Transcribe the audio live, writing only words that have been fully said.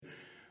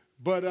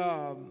But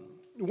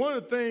one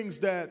of the things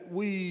that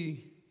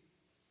we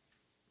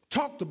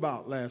talked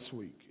about last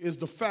week is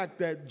the fact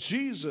that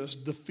Jesus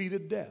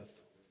defeated death.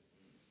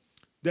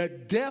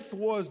 That death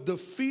was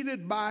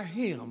defeated by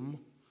him.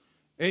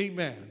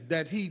 Amen.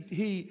 That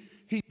he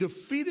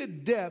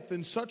defeated death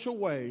in such a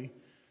way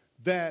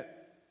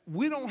that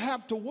we don't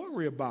have to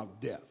worry about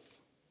death.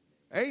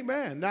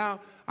 Amen. Now,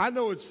 I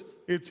know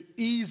it's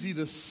easy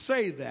to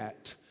say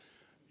that.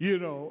 You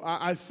know,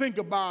 I think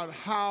about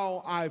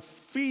how I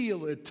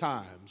feel at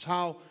times,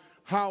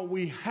 how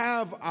we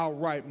have our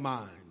right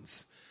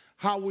minds,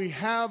 how we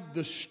have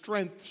the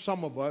strength,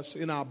 some of us,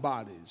 in our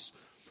bodies.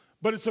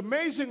 But it's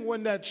amazing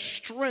when that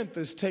strength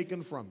is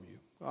taken from you.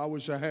 I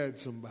wish I had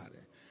somebody.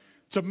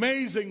 It's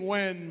amazing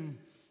when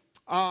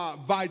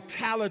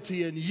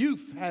vitality and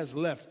youth has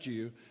left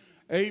you.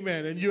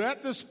 Amen. And you're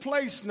at this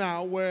place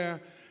now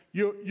where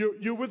you're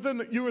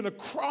in a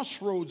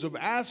crossroads of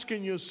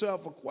asking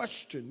yourself a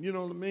question. You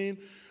know what I mean?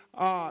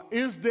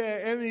 Is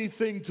there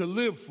anything to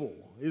live for?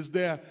 Is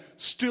there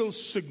still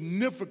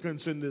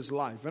significance in this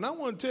life? And I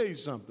want to tell you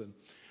something.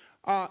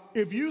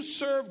 If you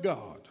serve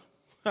God,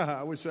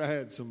 I wish I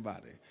had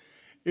somebody.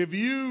 If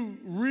you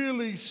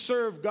really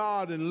serve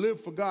God and live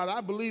for God,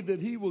 I believe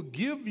that he will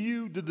give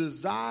you the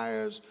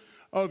desires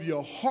of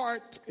your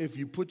heart if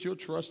you put your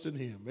trust in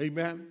him.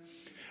 Amen.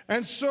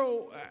 And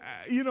so,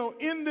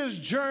 in this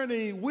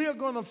journey, we are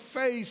going to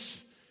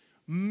face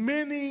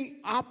many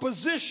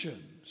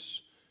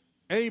oppositions.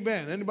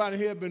 Amen. Anybody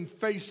here been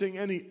facing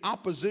any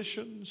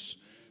oppositions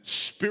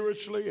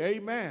spiritually?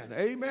 Amen.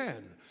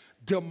 Amen.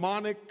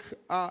 Demonic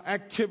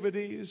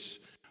activities.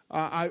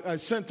 I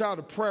sent out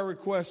a prayer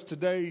request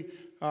today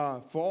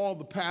for all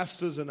the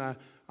pastors, and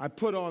I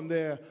put on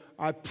there,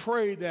 I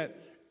pray that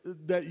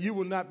you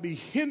will not be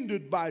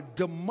hindered by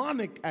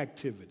demonic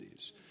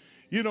activities.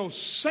 You know,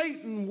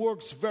 Satan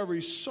works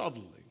very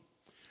subtly.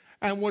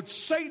 And what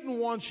Satan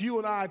wants you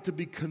and I to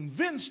be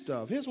convinced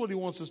of, here's what he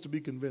wants us to be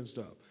convinced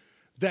of,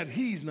 that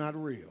he's not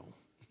real.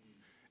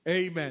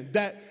 Amen.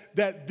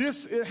 That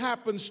this, it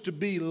happens to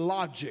be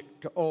logic,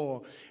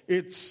 or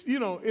it's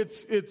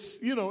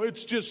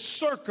just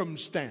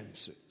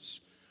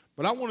circumstances.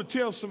 But I want to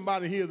tell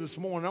somebody here this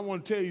morning, I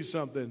want to tell you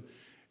something.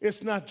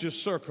 It's not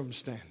just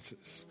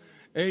circumstances.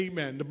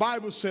 Amen. The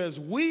Bible says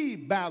we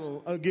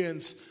battle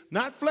against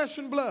not flesh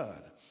and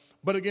blood,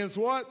 but against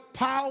what?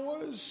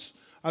 Powers,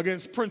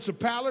 against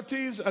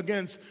principalities,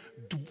 against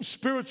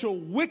spiritual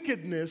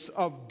wickedness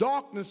of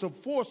darkness of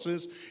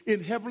forces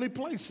in heavenly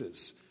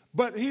places.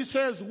 But he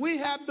says we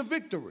have the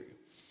victory.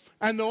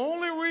 And the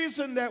only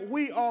reason that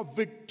we are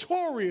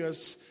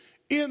victorious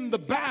in the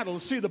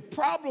battle, see, the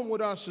problem with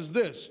us is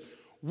this.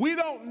 We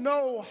don't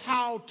know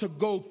how to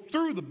go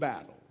through the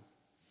battle.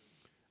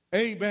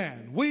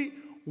 Amen.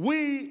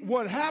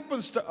 What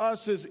happens to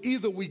us is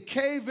either we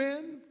cave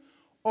in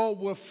or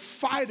we're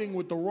fighting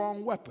with the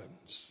wrong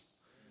weapons.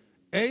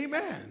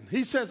 Amen.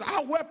 He says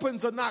our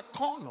weapons are not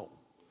carnal.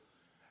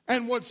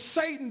 And what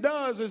Satan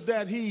does is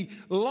that he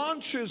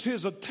launches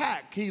his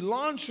attack. He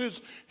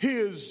launches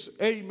his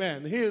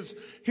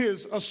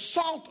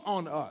assault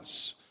on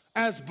us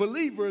as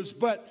believers.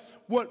 But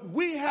what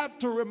we have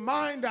to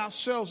remind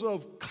ourselves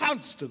of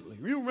constantly,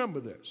 you remember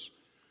this,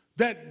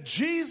 that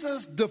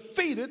Jesus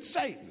defeated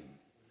Satan.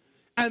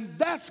 And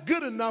that's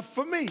good enough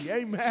for me.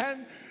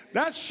 Amen.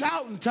 That's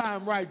shouting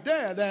time right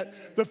there.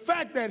 That the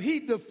fact that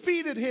he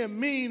defeated him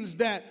means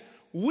that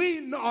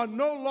we are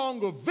no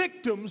longer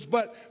victims,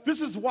 but this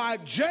is why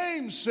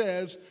James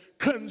says,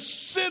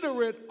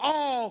 consider it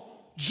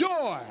all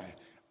joy.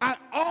 I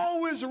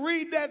always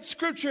read that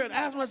scripture and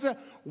ask myself,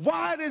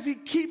 why does he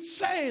keep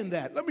saying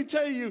that? Let me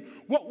tell you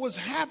what was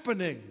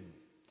happening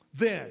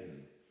then.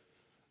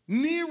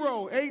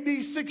 Nero,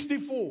 AD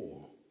 64.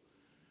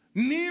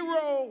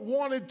 Nero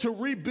wanted to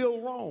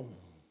rebuild Rome.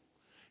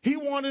 He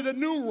wanted a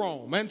new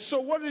Rome. And so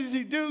what did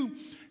he do?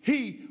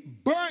 He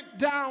burnt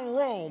down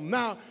Rome.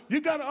 Now,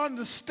 you got to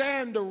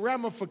understand the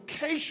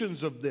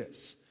ramifications of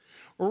this.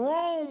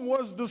 Rome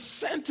was the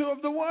center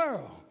of the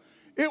world.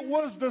 It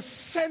was the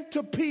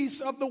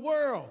centerpiece of the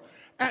world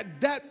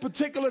at that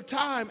particular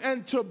time.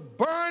 And to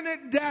burn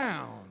it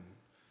down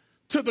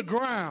to the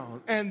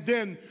ground and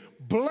then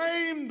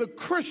blame the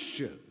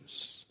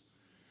Christians.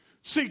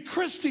 See,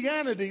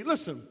 Christianity,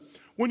 listen,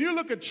 when you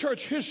look at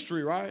church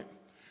history, right,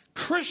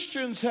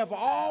 Christians have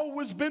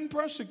always been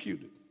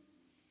persecuted.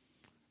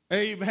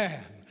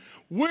 Amen.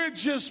 We're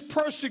just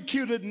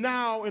persecuted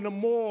now in a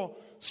more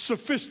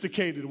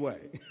sophisticated way.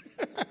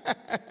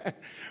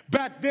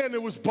 Back then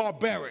it was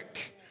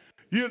barbaric.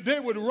 They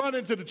would run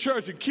into the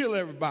church and kill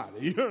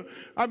everybody.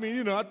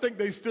 I think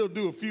they still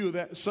do a few of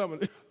that. Some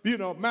of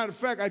it. Matter of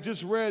fact, I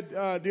just read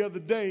the other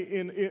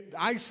day,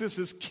 ISIS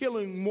is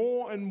killing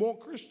more and more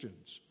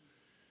Christians.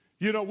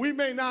 We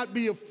may not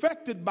be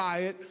affected by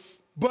it,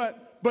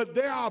 but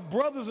there are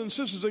brothers and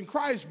sisters in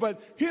Christ.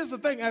 But here's the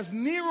thing. As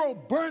Nero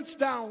burns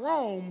down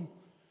Rome,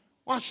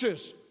 watch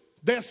this,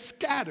 they're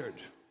scattered.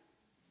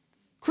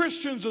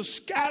 Christians are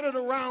scattered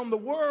around the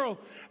world.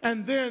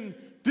 And then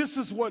this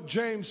is what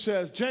James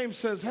says. James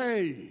says,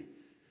 hey,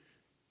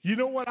 You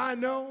know what I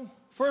know?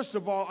 First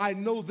of all, I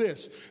know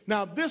this.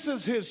 Now, this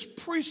is his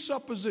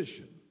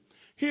presupposition.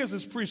 Here's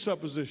his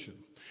presupposition.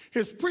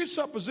 His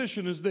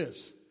presupposition is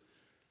this.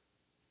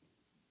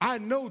 I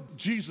know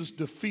Jesus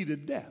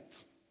defeated death.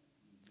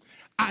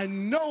 I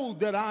know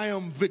that I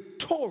am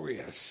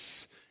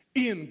victorious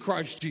in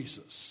Christ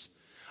Jesus.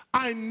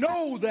 I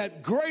know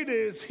that greater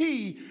is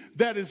he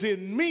that is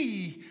in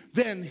me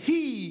than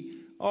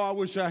he, oh, I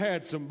wish I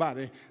had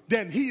somebody,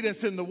 than he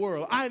that's in the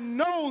world. I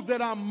know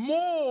that I'm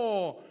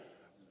more,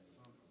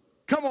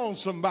 come on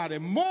somebody,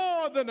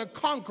 more than a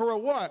conqueror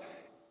what?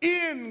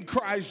 In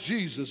Christ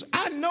Jesus.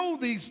 I know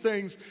these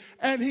things,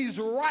 and he's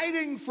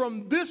writing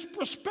from this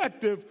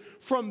perspective,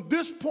 from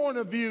this point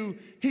of view.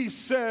 He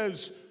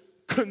says,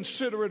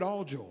 consider it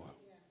all joy.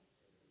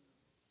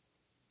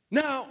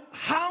 Now,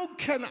 how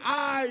can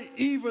I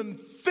even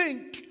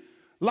think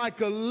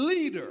like a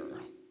leader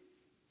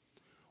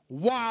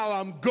while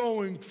I'm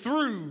going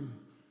through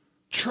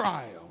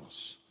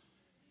trials?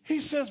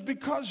 He says,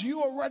 because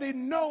you already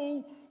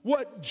know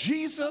what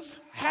Jesus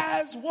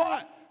has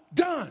what?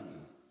 Done.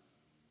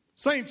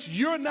 Saints,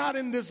 you're not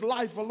in this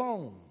life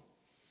alone.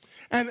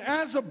 And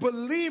as a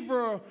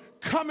believer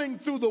coming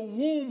through the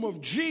womb of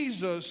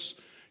Jesus,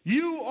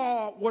 you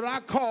are what I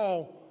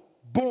call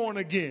born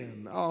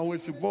again. Oh,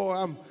 it's a boy,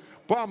 I'm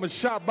going to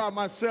shout by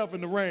myself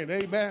in the rain.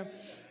 Amen.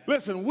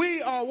 Listen,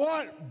 we are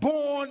what?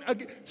 Born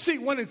again. See,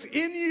 when it's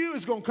in you,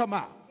 it's going to come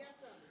out.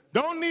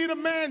 Don't need a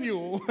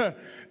manual.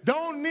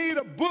 Don't need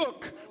a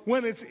book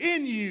when it's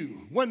in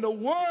you, when the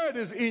word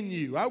is in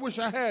you. I wish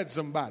I had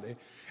somebody.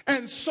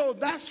 And so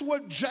that's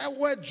what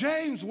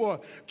James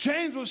was.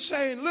 James was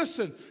saying,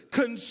 listen,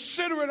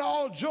 consider it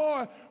all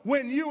joy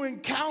when you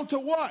encounter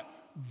what?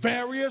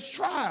 Various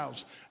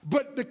trials.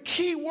 But the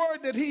key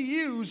word that he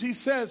used, he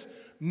says,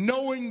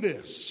 knowing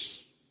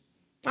this.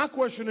 My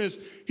question is,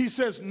 he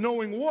says,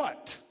 knowing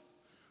what?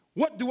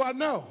 What do I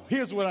know?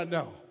 Here's what I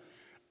know.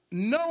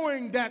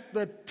 Knowing that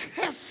the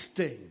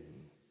testing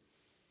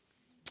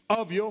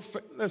of your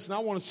faith. Listen, I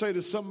want to say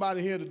to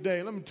somebody here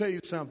today, let me tell you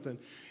something.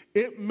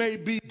 It may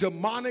be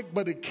demonic,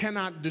 but it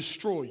cannot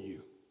destroy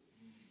you.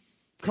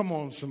 Come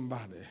on,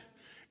 somebody.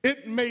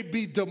 It may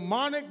be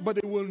demonic, but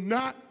it will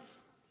not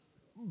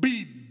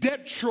be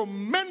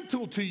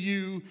detrimental to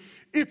you.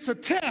 It's a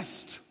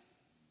test.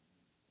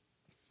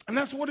 And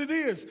that's what it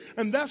is.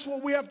 And that's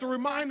what we have to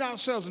remind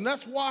ourselves. And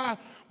that's why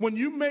when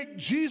you make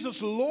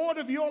Jesus Lord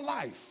of your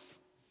life,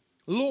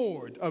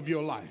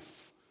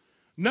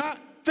 not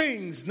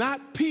things,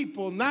 not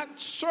people, not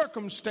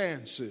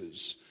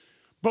circumstances,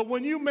 but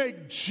when you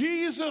make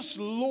Jesus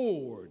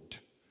Lord,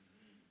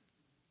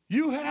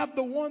 you have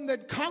the one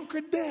that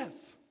conquered death.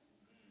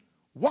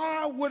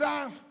 Why would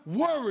I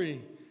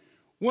worry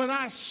when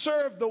I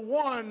serve the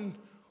one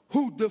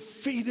who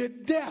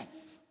defeated death?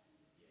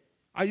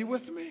 Are you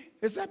with me?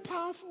 Is that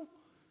powerful?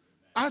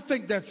 I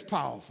think that's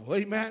powerful.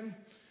 Amen.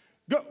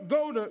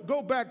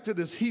 Go back to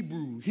this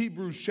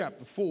Hebrews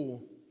chapter 4.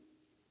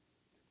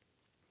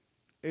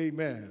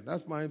 Amen.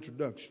 That's my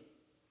introduction.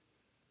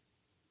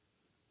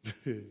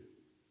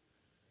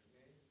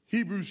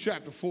 Hebrews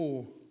chapter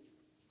 4,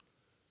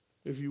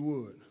 if you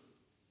would.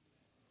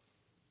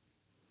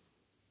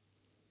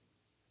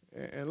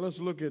 And let's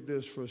look at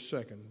this for a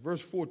second.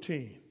 Verse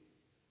 14.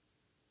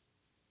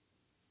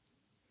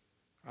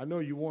 I know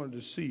you wanted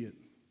to see it.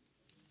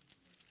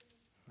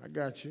 I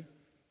got you.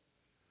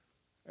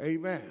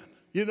 Amen.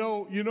 You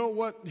know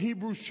what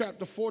Hebrews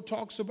chapter 4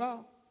 talks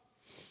about?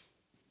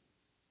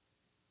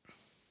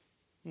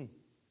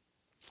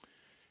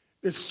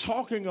 It's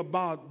talking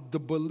about the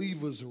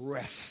believer's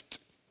rest.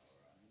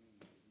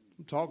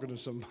 I'm talking to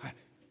somebody.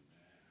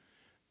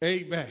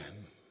 Amen.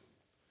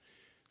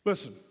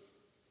 Listen.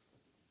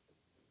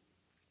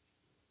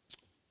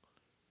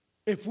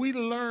 If we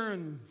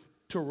learn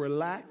to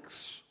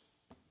relax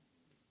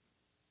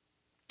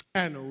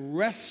and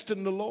rest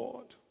in the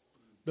Lord,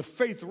 the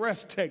faith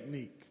rest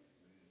technique.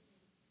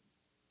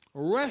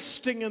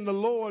 Resting in the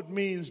Lord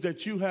means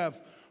that you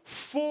have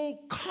full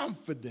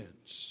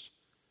confidence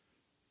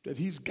that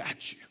he's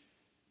got you.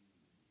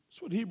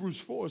 That's what Hebrews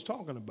 4 is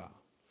talking about.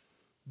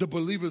 The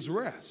believer's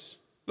rest.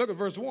 Look at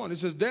verse 1. It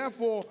says,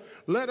 therefore,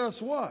 let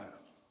us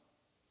what?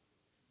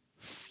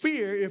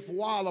 Fear if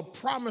while a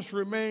promise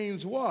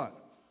remains what?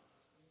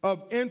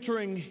 Of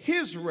entering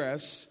his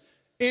rest,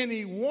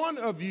 any one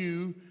of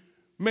you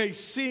may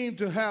seem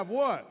to have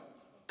what?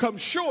 Come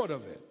short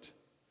of it.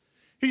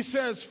 He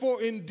says,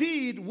 for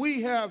indeed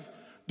we have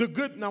the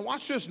good, now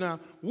watch this now,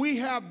 we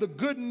have the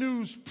good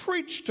news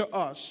preached to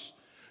us,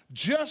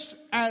 just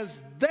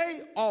as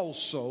they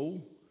also,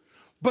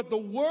 but the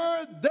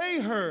word they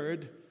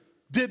heard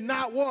did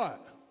not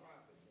what?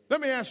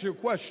 Let me ask you a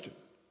question.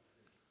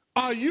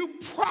 Are you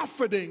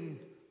profiting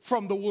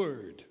from the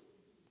word?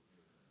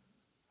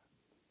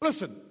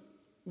 Listen,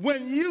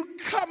 when you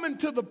come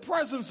into the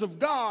presence of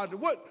God,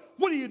 what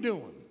are you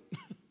doing?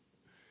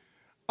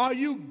 Are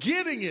you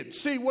getting it?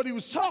 See, what he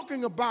was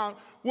talking about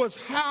was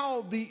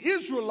how the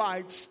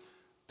Israelites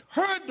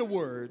heard the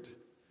word,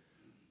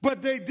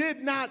 but they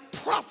did not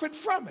profit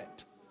from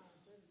it.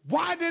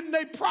 Why didn't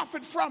they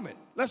profit from it?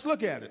 Let's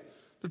look at it.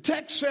 The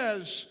text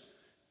says,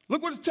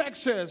 look what the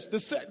text says. The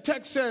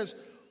text says,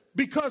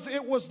 because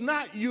it was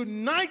not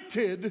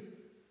united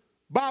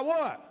by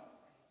what?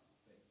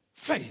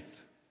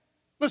 Faith.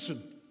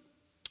 Listen,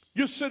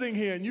 you're sitting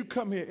here and you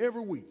come here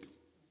every week.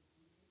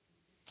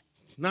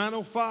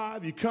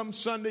 9:05, you come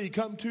Sunday, you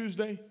come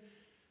Tuesday.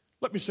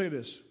 Let me say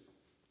this.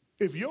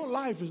 If your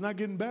life is not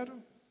getting better,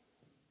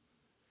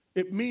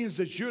 it means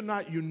that you're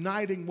not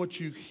uniting what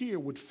you hear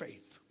with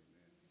faith.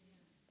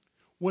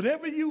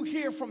 Whatever you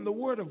hear from the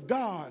Word of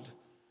God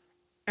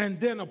and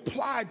then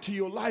applied to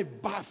your life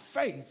by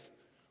faith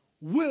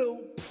will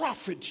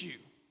profit you.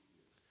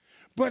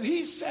 But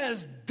he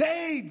says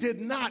they did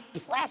not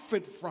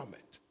profit from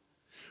it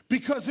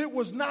because it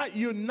was not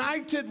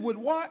united with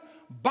what?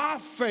 By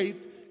faith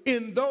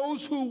in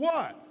those who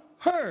what?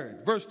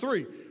 Heard. Verse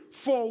 3.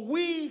 For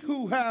we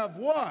who have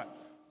what?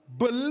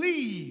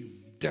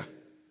 Believed.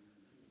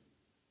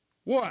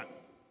 What?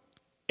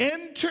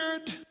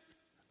 Entered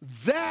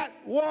that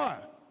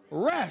what?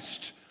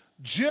 Rest.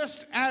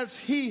 Just as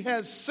he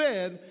has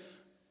said.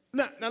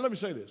 Now let me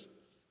say this.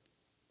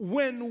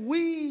 When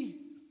we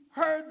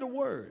heard the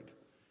word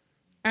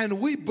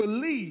and we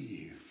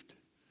believed,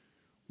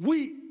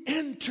 we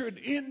entered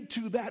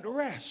into that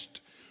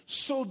rest.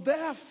 So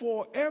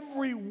therefore,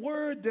 every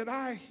word that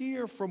I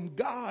hear from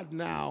God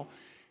now,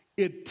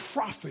 it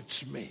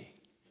profits me.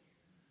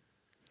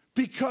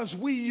 Because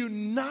we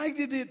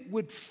united it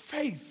with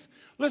faith.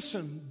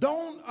 Listen,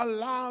 don't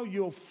allow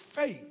your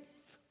faith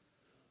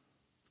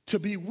to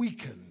be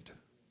weakened.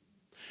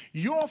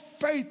 Your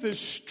faith is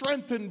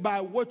strengthened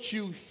by what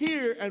you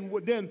hear and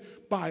then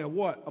by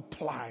what?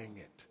 Applying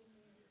it.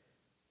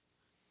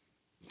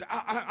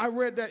 I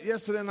read that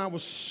yesterday and I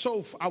was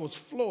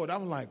floored.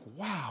 I'm like,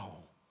 wow.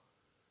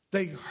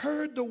 They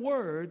heard the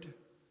word,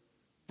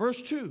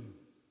 verse 2.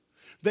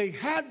 They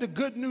had the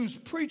good news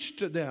preached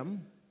to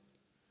them.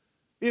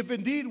 If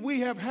indeed we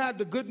have had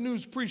the good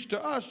news preached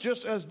to us,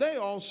 just as they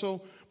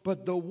also,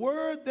 but the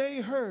word they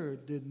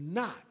heard did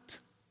not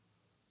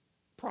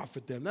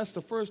profit them. That's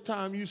the first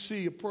time you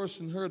see a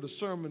person heard a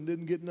sermon,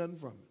 didn't get nothing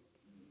from it.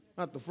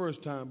 Not the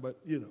first time, but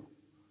you know.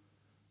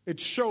 It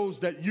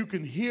shows that you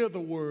can hear the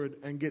word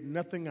and get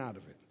nothing out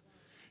of it.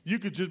 You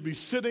could just be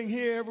sitting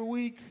here every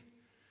week,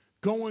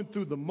 going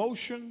through the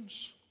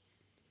motions,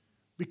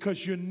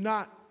 because you're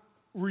not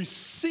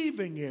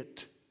receiving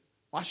it,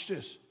 watch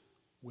this,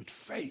 with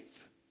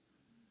faith.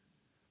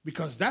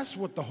 Because that's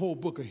what the whole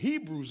book of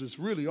Hebrews is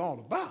really all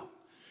about.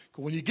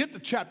 Because when you get to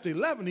chapter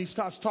 11, he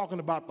starts talking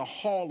about the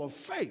hall of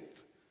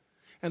faith.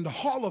 And the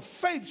hall of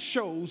faith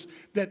shows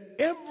that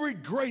every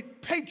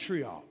great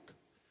patriarch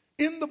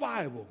in the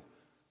Bible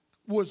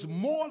was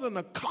more than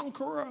a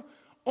conqueror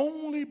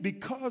only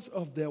because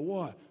of their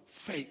what?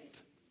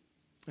 Faith.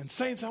 And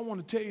saints, I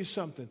want to tell you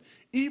something.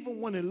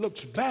 Even when it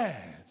looks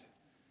bad,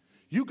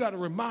 you got to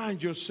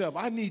remind yourself,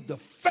 I need the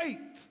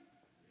faith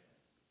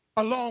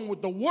along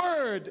with the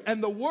word,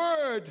 and the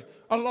word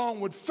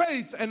along with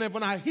faith. And then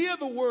when I hear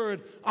the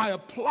word, I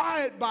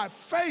apply it by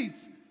faith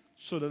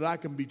so that I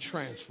can be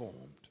transformed.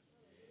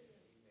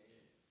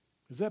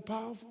 Is that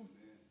powerful?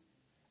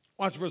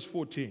 Watch verse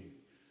 14.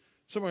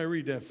 Somebody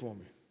read that for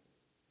me.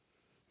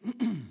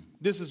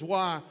 This is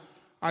why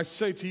I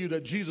say to you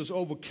that Jesus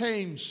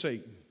overcame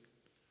Satan.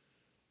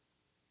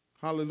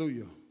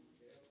 Hallelujah.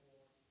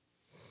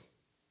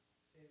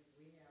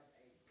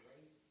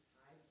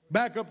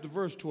 Back up to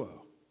verse 12.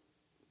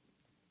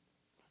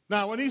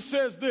 Now, when he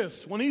says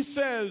this, when he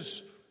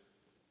says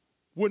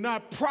we're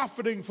not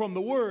profiting from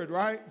the word,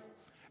 right?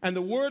 And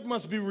the word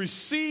must be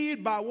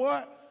received by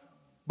what?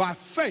 By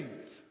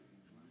faith.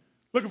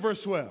 Look at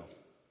verse 12.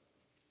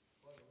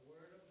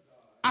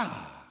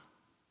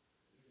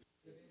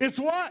 It's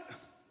what?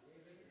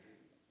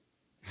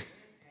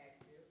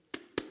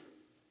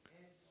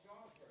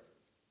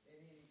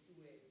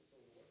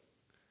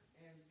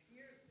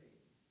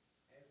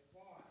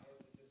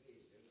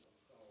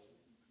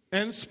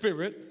 And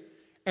spirit,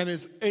 and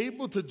is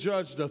able to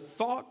judge the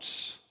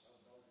thoughts,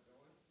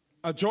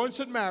 joints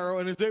and marrow,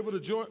 and is able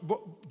to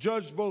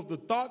judge both the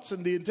thoughts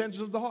and the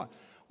intentions of the heart.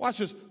 Watch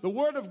this. The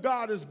word of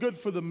God is good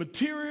for the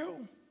material,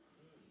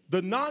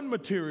 the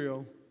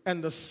non-material,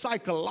 and the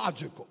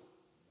psychological.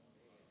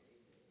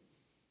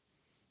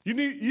 You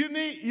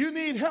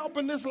need help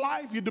in this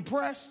life. You're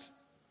depressed.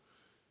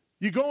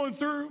 You're going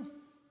through.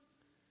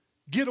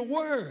 Get a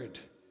word.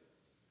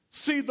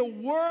 See, the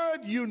word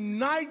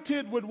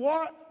united with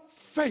what?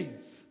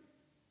 Faith.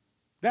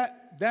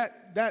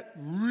 That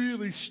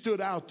really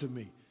stood out to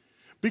me,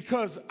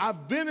 because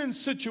I've been in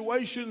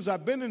situations,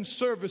 I've been in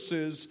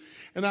services,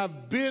 and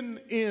I've been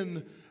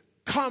in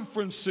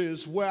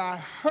conferences where I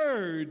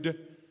heard,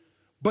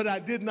 but I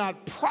did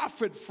not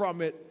profit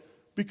from it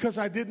because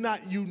I did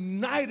not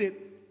unite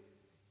it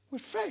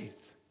with faith.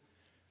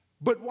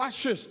 But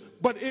watch this.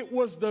 But it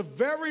was the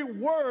very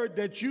word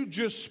that you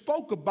just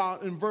spoke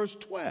about in verse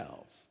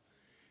 12.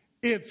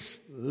 It's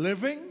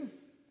living.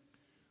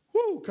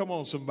 Woo, come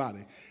on,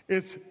 somebody.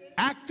 It's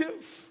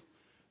active.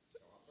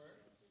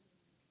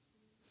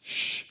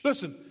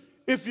 Listen,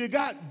 If you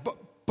got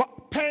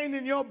pain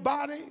in your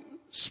body,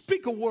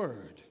 speak a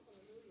word.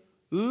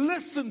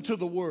 Listen to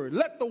the word.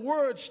 Let the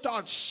word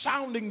start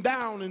sounding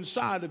down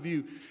inside of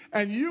you,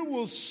 and you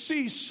will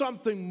see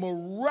something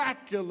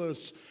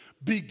miraculous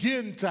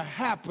begin to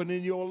happen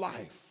in your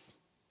life.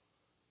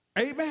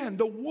 Amen.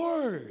 The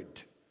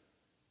word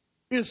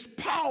is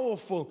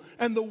powerful,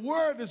 and the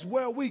word is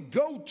where we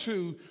go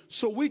to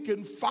so we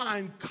can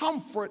find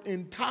comfort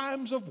in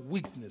times of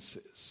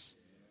weaknesses.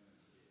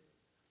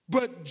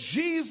 But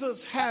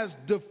Jesus has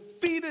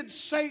defeated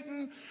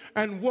Satan,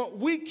 and what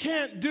we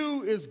can't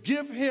do is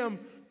give him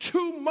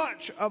too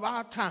much of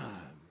our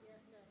time.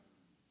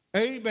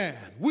 Amen.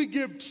 We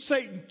give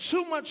Satan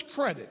too much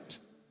credit.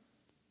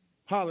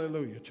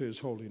 Hallelujah to his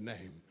holy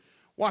name.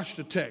 Watch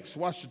the text.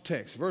 Watch the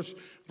text. Verse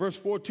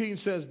 14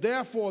 says,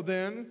 Therefore,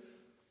 since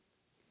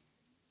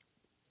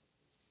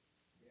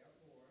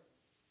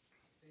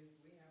we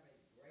have a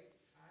great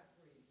high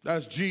priest,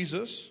 that's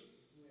Jesus,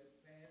 who has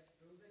passed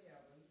through the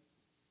heavens,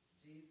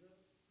 Jesus,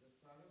 the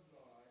Son of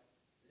God,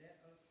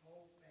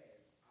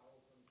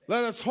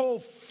 let us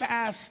hold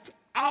fast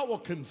our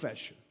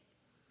confession.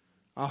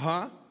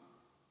 Verse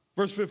 15.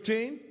 For we do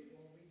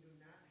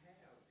not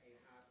have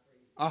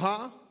a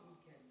high priest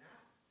who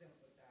cannot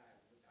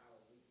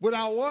sympathize with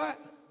our what?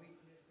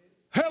 Weaknesses.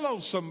 Hello,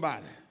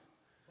 somebody.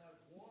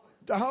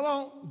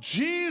 Hello,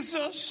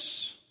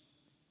 Jesus.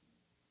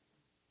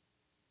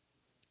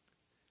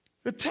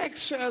 The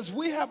text says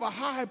we have a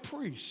high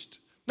priest.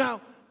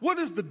 Now, what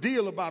is the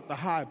deal about the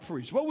high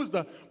priest? What was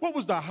the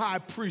high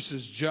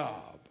priest's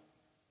job?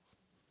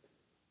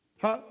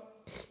 Huh?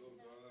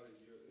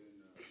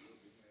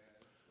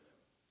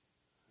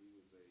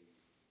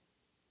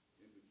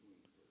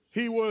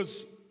 He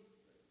was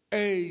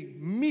a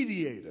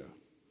mediator,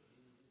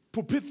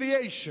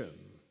 propitiation.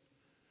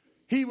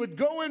 He would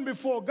go in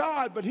before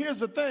God, but here's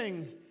the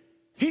thing,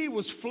 he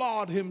was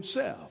flawed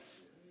himself.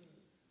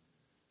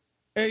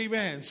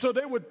 Amen. So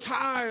they would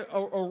tie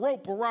a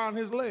rope around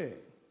his leg.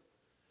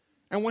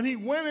 And when he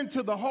went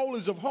into the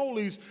holies of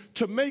holies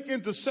to make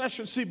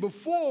intercession, see,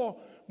 before,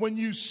 when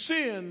you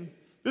sin,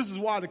 this is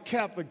why the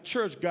Catholic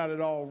Church got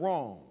it all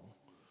wrong.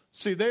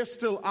 See, they're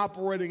still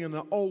operating in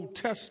the Old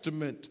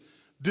Testament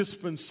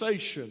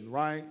dispensation,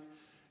 right?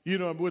 You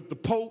know, with the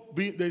Pope,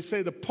 they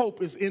say the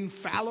Pope is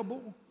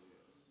infallible.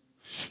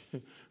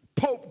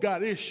 Pope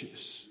got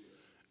issues.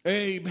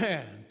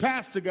 Amen.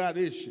 Pastor got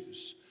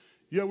issues.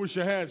 Yeah, wish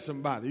I had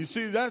somebody. You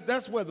see,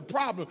 that's where the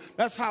problem,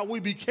 that's how we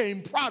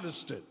became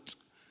Protestant.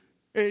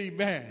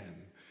 Amen.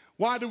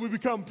 Why did we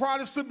become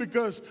Protestant?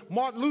 Because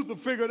Martin Luther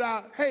figured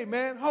out, hey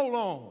man, hold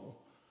on.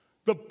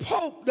 The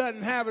Pope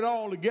doesn't have it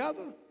all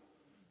together.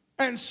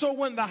 And so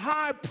when the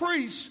high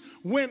priest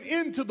went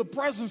into the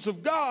presence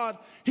of God,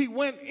 he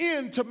went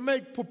in to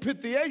make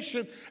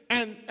propitiation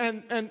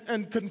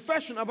and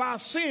confession of our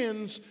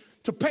sins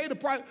to pay the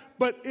price.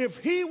 But if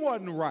he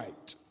wasn't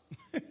right,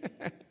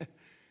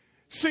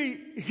 see,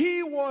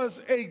 he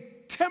was a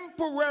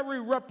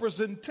temporary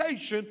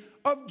representation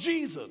of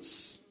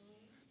Jesus.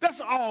 That's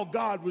all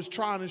God was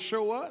trying to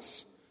show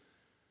us.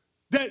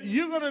 That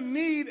you're going to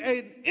need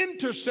an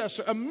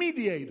intercessor, a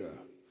mediator.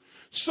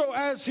 So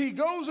as he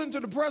goes into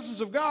the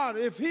presence of God,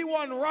 if he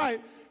wasn't right,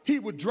 he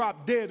would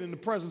drop dead in the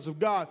presence of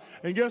God.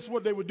 And guess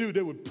what they would do?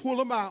 They would pull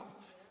him out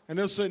and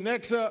they'll say,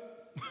 next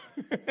up.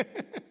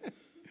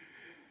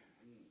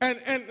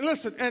 And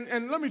listen,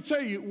 and let me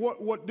tell you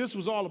what this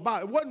was all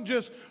about. It wasn't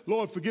just,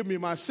 Lord, forgive me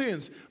my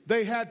sins.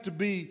 They had to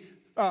be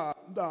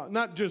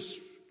not just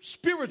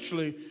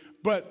spiritually,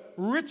 but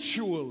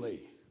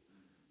ritually.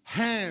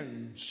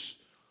 Hands.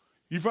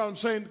 You know what I'm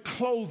saying?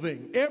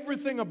 Clothing.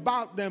 Everything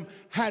about them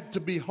had to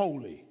be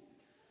holy.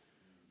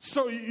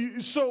 So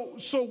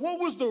what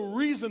was the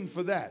reason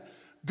for that?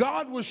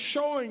 God was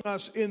showing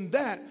us in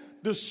that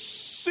the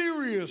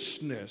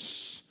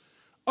seriousness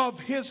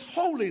of his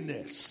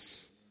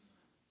holiness.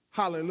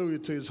 Hallelujah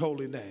to his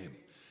holy name.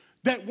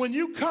 That when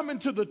you come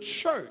into the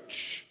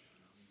church,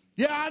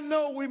 yeah, I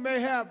know we may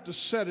have to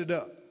set it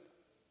up.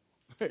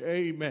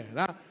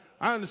 Amen.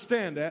 I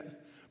understand that.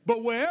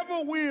 But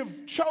wherever we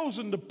have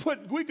chosen to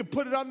put, we could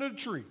put it under the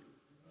tree.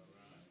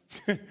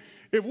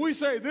 If we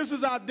say this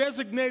is our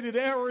designated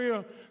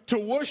area to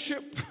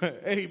worship,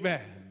 amen.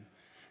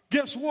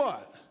 Guess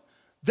what?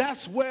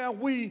 That's where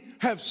we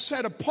have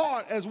set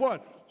apart as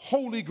what?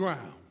 Holy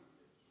ground.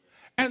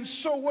 And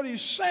so what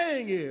he's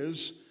saying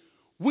is,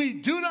 we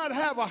do not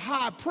have a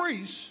high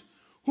priest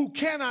who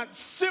cannot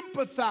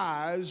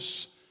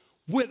sympathize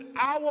with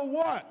our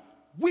what?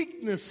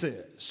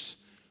 Weaknesses.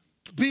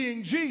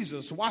 Being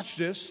Jesus, watch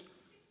this,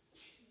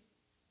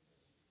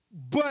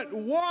 but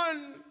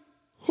one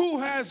who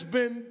has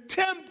been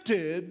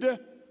tempted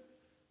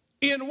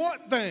in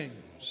what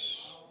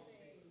things?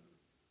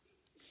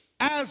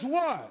 As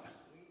what?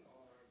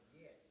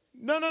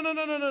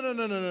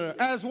 No.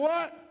 As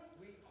what?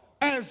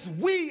 As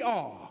we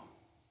are.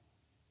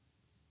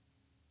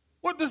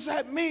 What does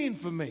that mean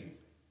for me?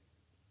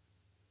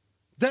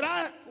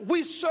 That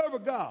we serve a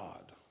God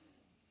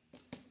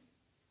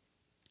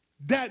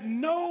that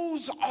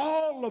knows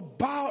all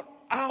about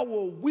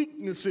our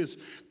weaknesses.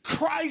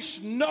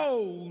 Christ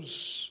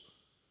knows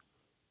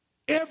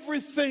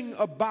everything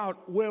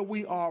about where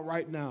we are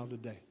right now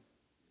today.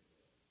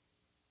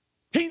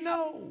 He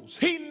knows.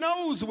 He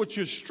knows what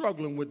you're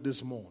struggling with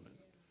this morning.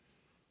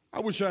 I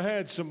wish I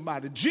had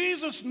somebody.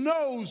 Jesus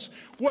knows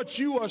what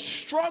you are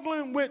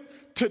struggling with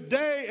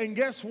today, and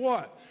guess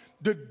what?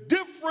 The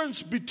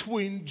difference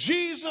between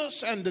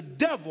Jesus and the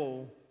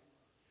devil,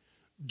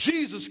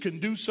 Jesus can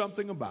do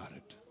something about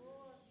it.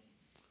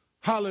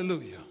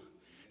 Hallelujah.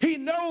 He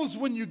knows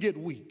when you get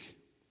weak.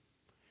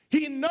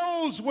 He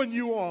knows when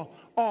you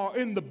are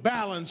in the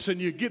balance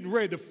and you're getting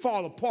ready to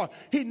fall apart.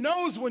 He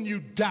knows when you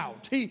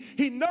doubt.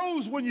 He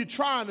knows when you're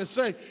trying to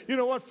say, you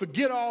know what,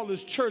 forget all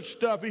this church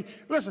stuff.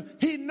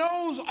 He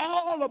knows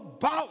all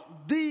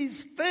about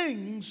these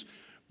things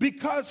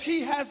because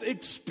he has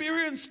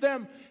experienced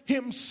them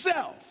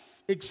himself.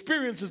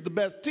 Experience is the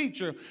best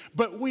teacher,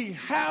 but we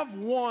have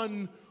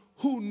one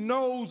who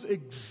knows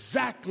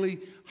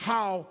exactly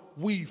how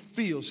we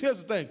feel. So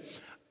here's the thing.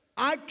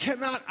 I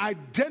cannot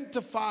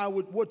identify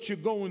with what you're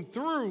going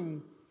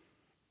through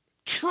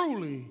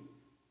truly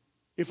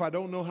if I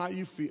don't know how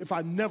you feel, if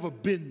I've never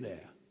been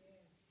there.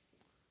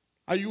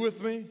 Are you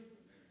with me?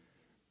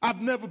 I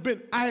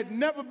had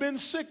never been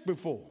sick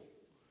before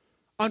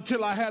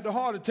until I had the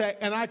heart attack,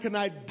 and I can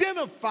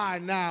identify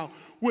now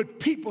with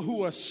people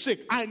who are sick.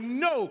 I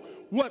know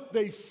what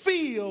they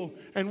feel,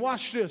 and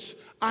watch this.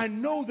 I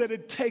know that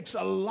it takes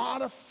a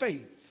lot of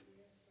faith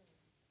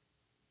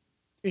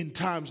in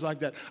times like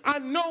that. I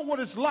know what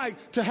it's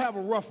like to have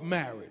a rough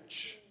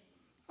marriage.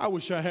 I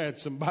wish I had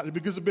somebody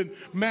because I've been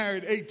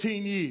married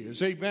 18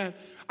 years, amen.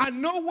 I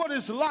know what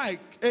it's like,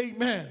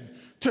 amen,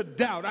 to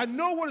doubt. I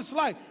know what it's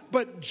like,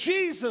 but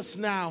Jesus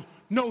now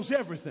knows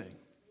everything.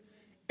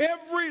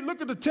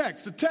 Look at the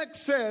text. The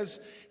text says,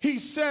 he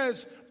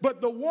says,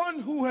 but the one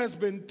who has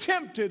been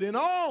tempted in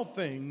all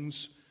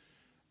things,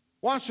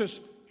 watch this,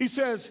 he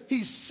says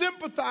he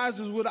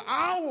sympathizes with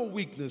our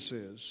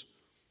weaknesses.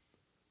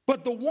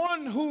 But the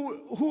one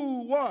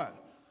who what?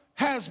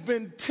 Has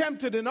been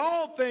tempted in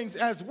all things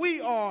as we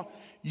are,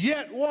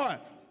 yet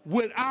what?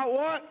 Without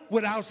what?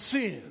 Without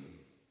sin.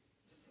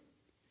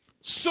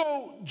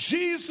 So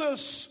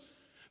Jesus,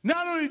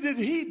 not only did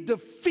he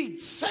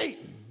defeat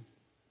Satan,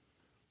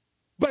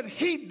 but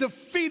he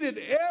defeated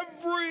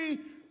every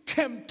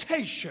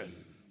temptation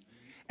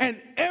and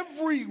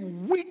every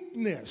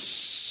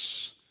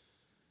weakness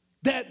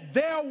that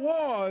there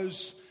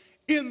was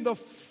in the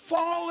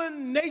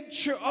fallen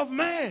nature of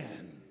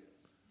man.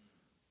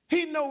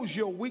 He knows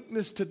your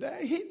weakness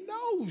today. He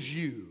knows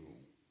you.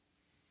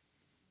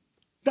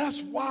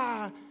 That's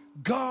why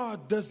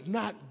God does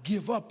not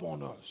give up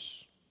on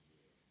us.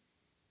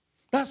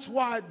 That's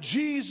why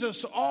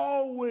Jesus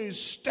always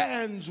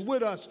stands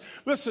with us.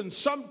 Listen,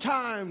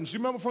 sometimes, you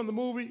remember from the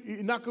movie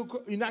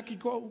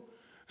Inakiko?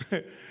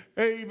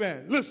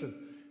 Amen. Listen,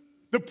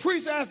 the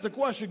priest asked the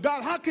question,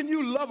 God, how can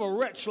you love a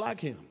wretch like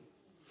him?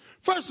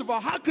 First of all,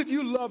 how could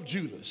you love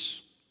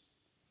Judas?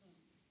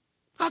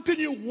 How can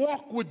you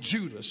walk with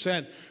Judas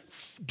and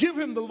give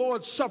him the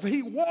Lord's Supper?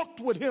 He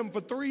walked with him for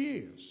 3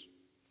 years.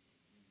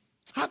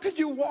 How could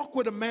you walk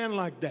with a man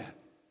like that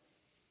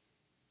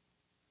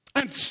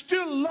and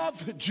still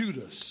love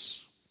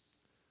Judas?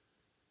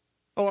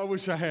 Oh, I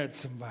wish I had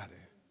somebody.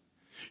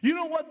 You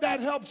know what that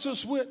helps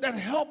us with? That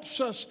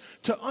helps us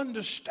to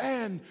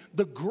understand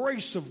the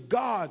grace of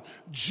God.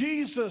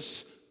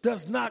 Jesus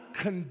does not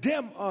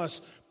condemn us.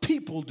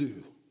 People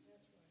do.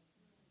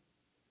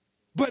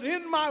 But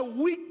in my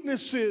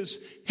weaknesses,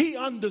 he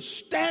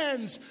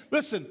understands.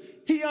 Listen,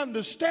 he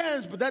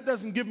understands, but that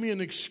doesn't give me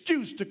an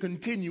excuse to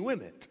continue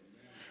in it.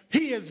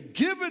 He has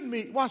given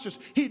me, watch this,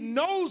 he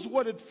knows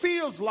what it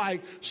feels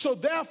like. So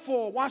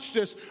therefore, watch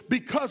this,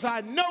 because I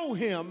know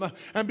him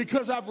and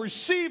because I've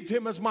received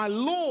him as my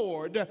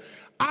Lord,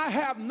 I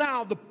have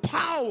now the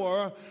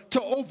power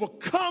to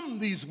overcome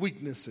these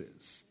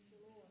weaknesses.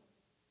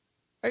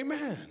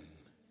 Amen.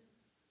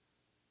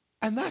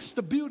 And that's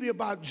the beauty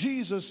about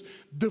Jesus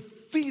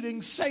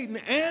defeating Satan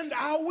and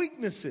our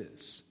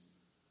weaknesses.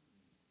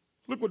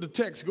 Look what the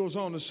text goes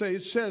on to say.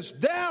 It says,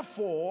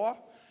 therefore,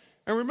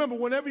 and remember,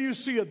 whenever you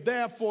see a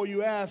therefore,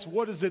 you ask,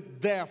 what is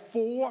it there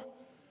for?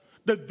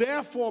 The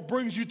therefore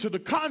brings you to the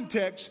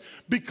context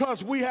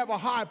because we have a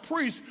high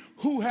priest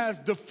who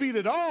has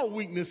defeated all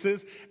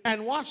weaknesses.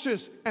 And watch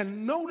this,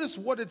 and notice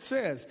what it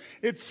says.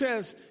 It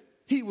says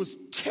he was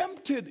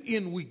tempted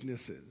in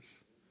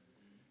weaknesses.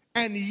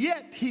 And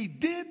yet he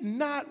did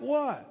not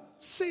what?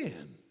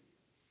 Sin.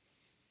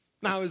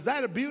 Now, is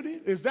that a beauty?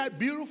 Is that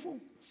beautiful?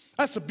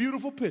 That's a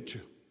beautiful picture.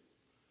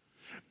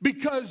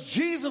 Because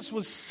Jesus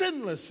was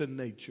sinless in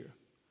nature,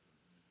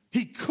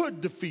 he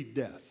could defeat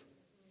death.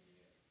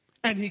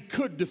 And he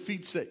could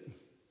defeat Satan.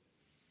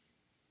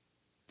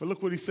 But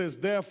look what he says,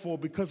 therefore,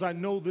 because I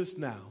know this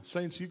now.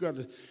 Saints, you got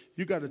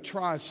to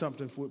try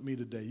something with me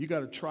today. You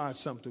got to try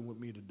something with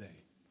me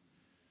today.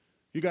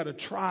 You got to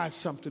try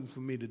something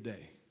for me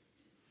today.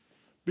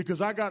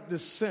 Because I got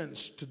this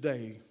sense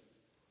today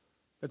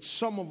that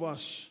some of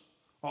us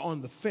are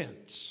on the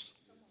fence.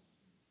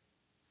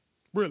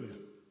 Really.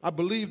 I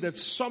believe that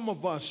some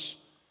of us,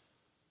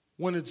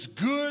 when it's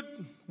good,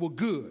 we're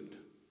good.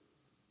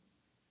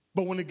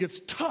 But when it gets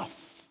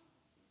tough,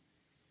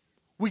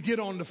 we get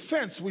on the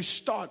fence, we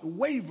start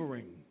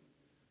wavering.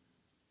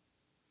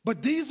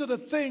 But these are the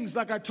things,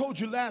 like I told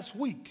you last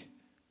week,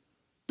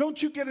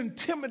 don't you get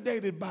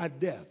intimidated by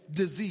death,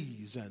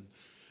 disease, and,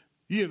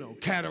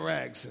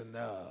 cataracts and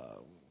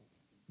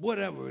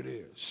whatever it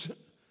is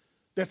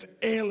that's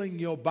ailing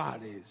your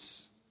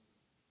bodies.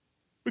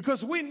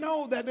 Because we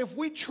know that if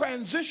we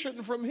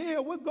transition from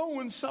here, we're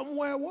going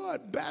somewhere,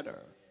 what?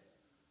 Better.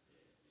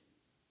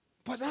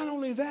 But not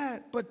only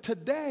that, but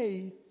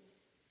today,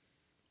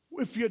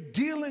 if you're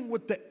dealing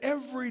with the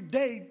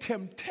everyday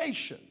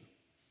temptation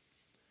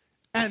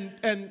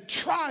and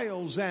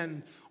trials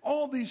and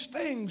all these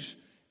things,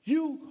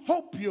 you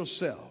hope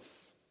yourself.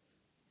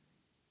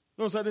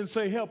 Notice I didn't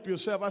say help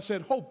yourself, I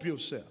said hope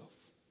yourself.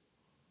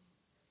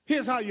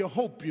 Here's how you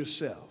hope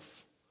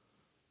yourself.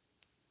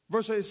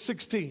 Verse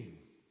 16.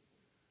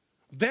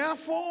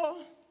 Therefore,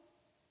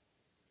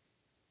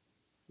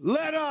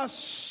 let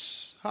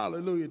us,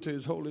 hallelujah to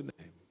his holy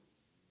name.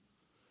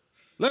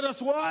 Let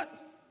us what?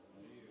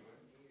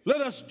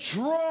 Let us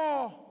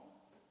draw.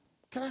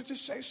 Can I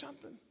just say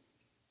something?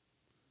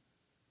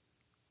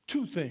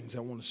 Two things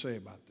I want to say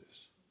about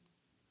this.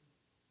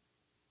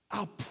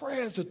 Our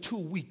prayers are too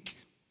weak.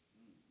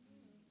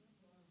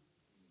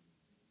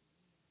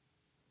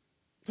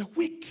 They're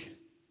weak.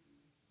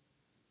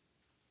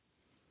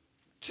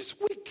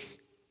 Just weak.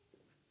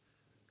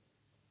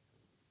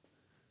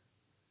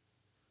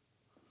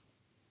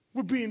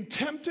 We're being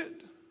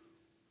tempted,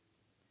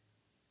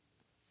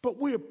 but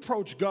we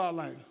approach God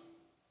like,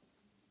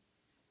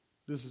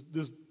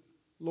 this,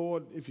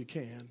 Lord, if you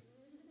can.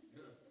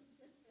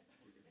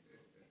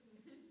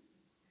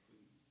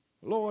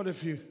 Lord,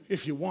 if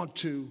you want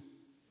to.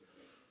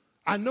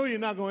 I know you're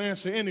not going to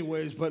answer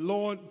anyways, but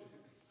Lord,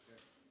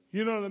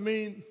 you know what I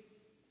mean?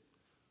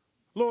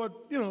 Lord,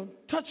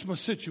 touch my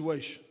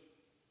situation.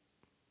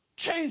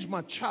 Change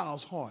my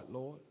child's heart,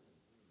 Lord.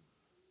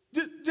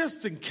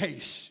 Just in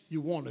case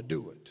you want to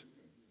do it.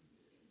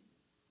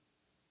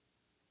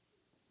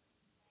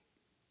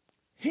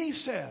 He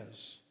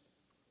says,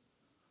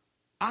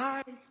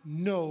 I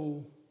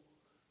know.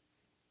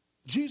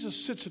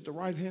 Jesus sits at the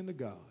right hand of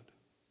God.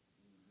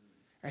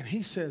 And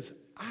he says,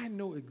 I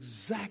know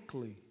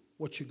exactly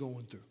what you're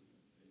going through.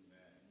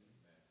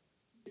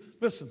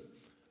 Listen,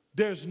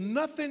 there's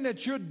nothing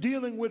that you're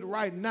dealing with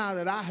right now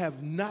that I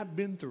have not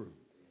been through.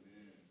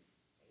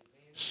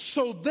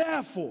 So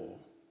therefore,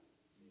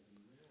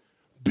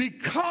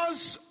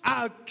 because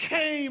I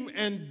came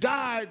and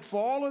died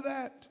for all of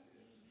that,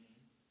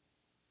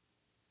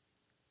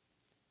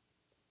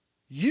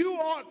 you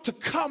ought to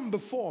come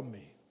before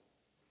me.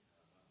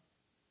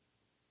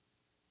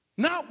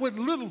 Not with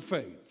little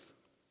faith,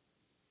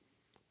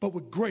 but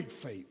with great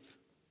faith.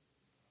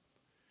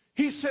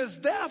 He says,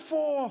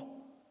 therefore,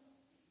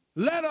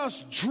 let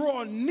us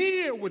draw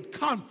near with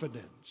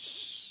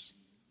confidence.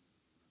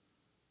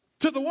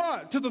 To the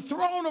what? To the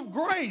throne of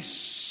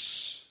grace.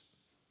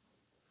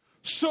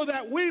 So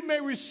that we may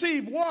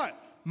receive what?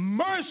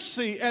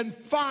 Mercy and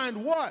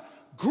find what?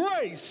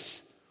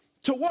 Grace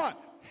to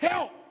what?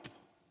 Help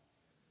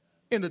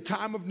in the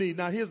time of need.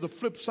 Now here's the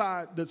flip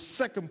side, the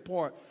second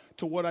part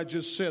to what I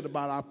just said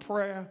about our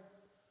prayer.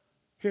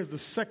 Here's the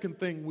second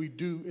thing we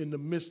do in the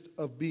midst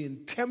of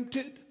being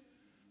tempted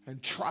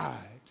and tried.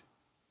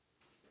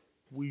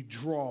 We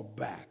draw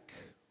back.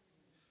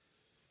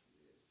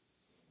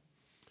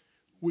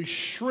 We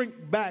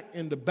shrink back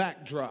in the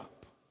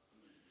backdrop.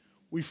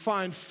 We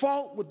find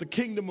fault with the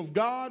kingdom of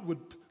God.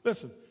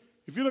 Listen,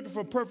 if you're looking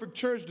for a perfect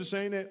church, this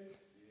ain't it.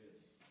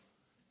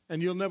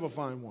 And you'll never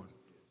find one.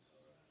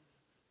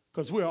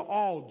 Because we are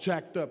all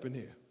jacked up in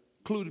here,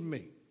 including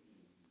me.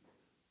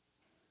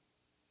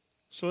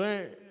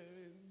 So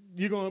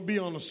you're going to be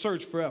on a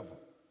search forever.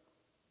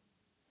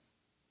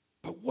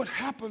 But what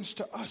happens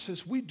to us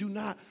is we do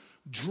not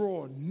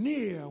draw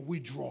near, we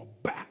draw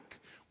back.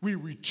 We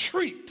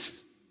retreat.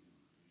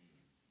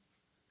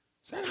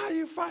 Is that how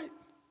you fight?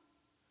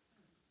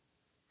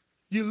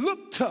 You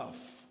look tough.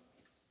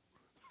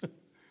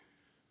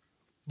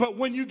 But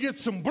when you get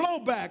some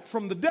blowback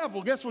from the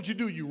devil, guess what you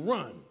do? You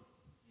run.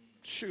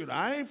 Shoot,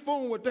 I ain't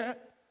fooling with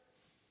that.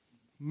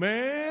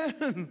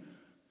 Man,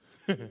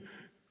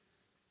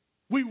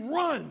 we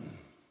run.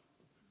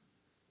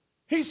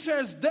 He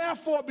says,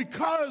 therefore,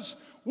 because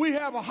we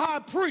have a high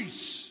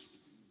priest,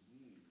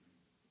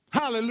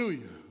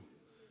 hallelujah,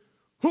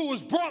 who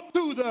was brought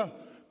through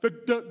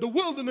the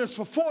wilderness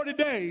for 40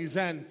 days,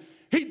 and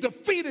he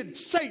defeated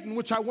Satan,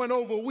 which I went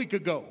over a week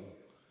ago.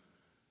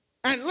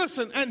 And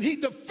listen, and he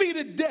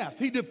defeated death.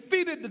 He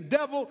defeated the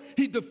devil.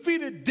 He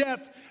defeated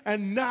death.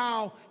 And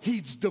now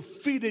he's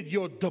defeated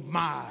your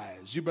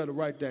demise. You better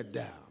write that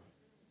down.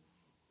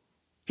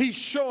 He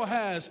sure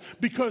has,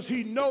 because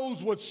he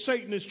knows what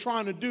Satan is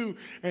trying to do.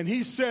 And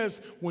he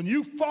says, when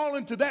you fall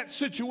into that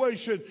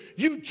situation,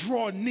 you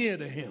draw near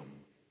to him.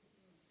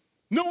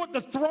 You know what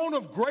the throne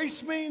of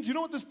grace means? You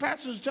know what this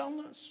passage is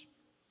telling us?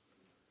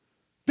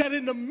 that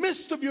in the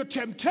midst of your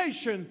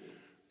temptation,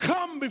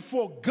 come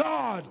before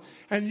God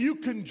and you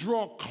can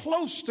draw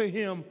close to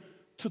him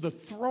to the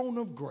throne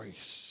of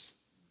grace.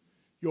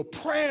 Your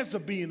prayers are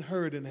being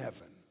heard in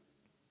heaven.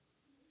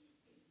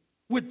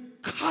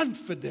 With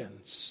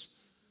confidence.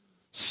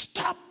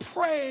 Stop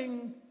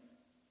praying.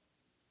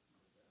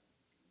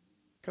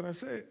 Can I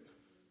say it?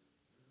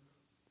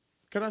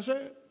 Can I say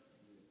it?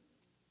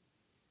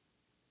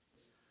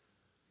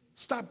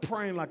 Stop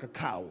praying like a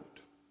coward.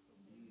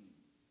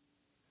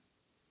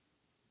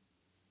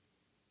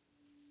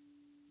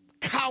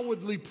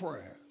 Cowardly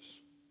prayers.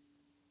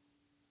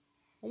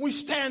 When we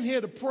stand here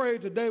to pray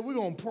today, we're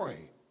going to pray.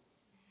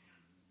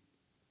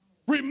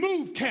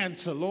 Remove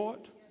cancer, Lord.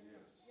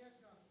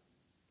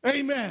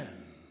 Amen.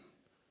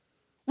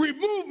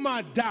 Remove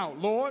my doubt,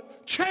 Lord.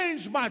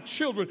 Change my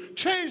children.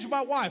 Change my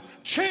wife.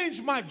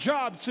 Change my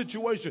job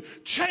situation.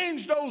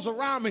 Change those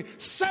around me.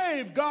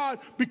 Save, God,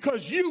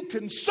 because you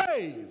can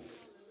save.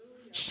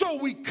 So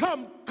we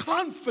come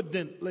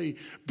confidently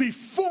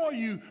before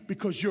you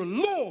because you're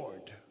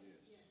Lord.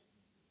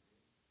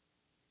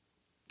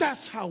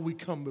 That's how we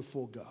come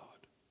before God.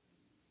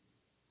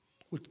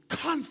 With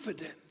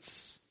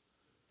confidence.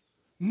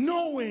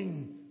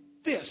 Knowing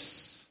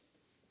this.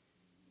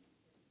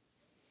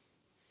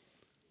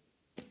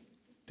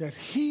 That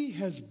he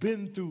has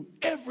been through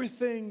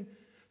everything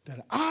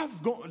that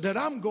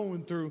I'm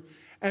going through.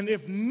 And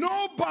if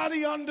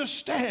nobody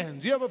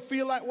understands, you ever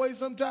feel that way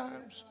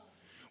sometimes?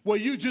 Where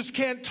you just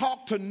can't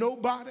talk to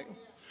nobody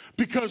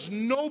because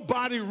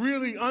nobody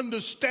really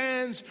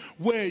understands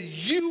where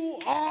you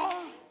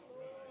are?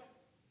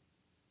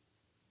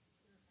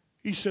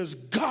 He says,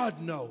 God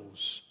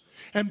knows.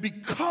 And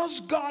because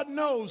God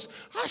knows,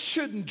 I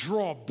shouldn't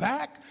draw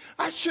back.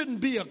 I shouldn't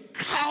be a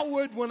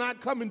coward when I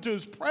come into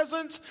his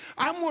presence.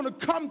 I'm going to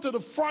come to the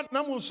front and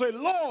I'm going to say,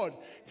 Lord,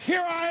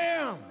 here I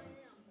am.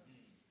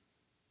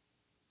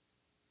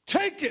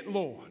 Take it,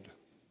 Lord.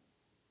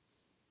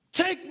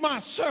 Take my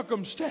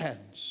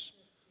circumstance.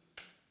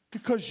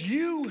 Because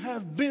you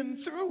have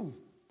been through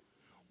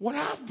what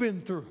I've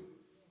been through.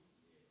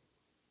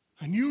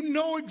 And you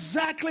know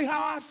exactly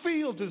how I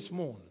feel this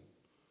morning.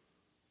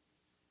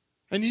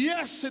 And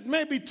yes, it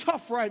may be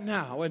tough right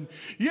now. And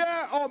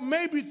yeah, or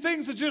maybe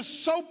things are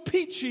just so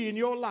peachy in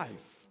your life.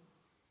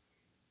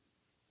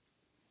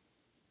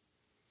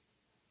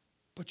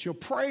 But your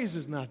praise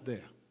is not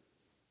there.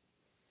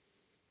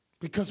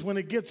 Because when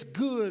it gets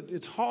good,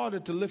 it's harder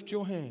to lift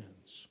your hands.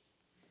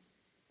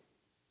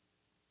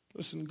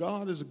 Listen,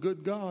 God is a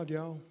good God,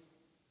 y'all.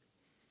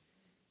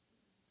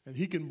 And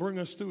he can bring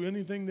us through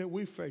anything that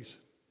we face.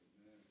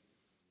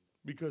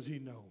 Because he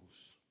knows.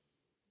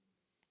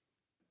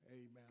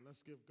 Amen.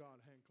 Let's give God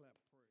a hand clap.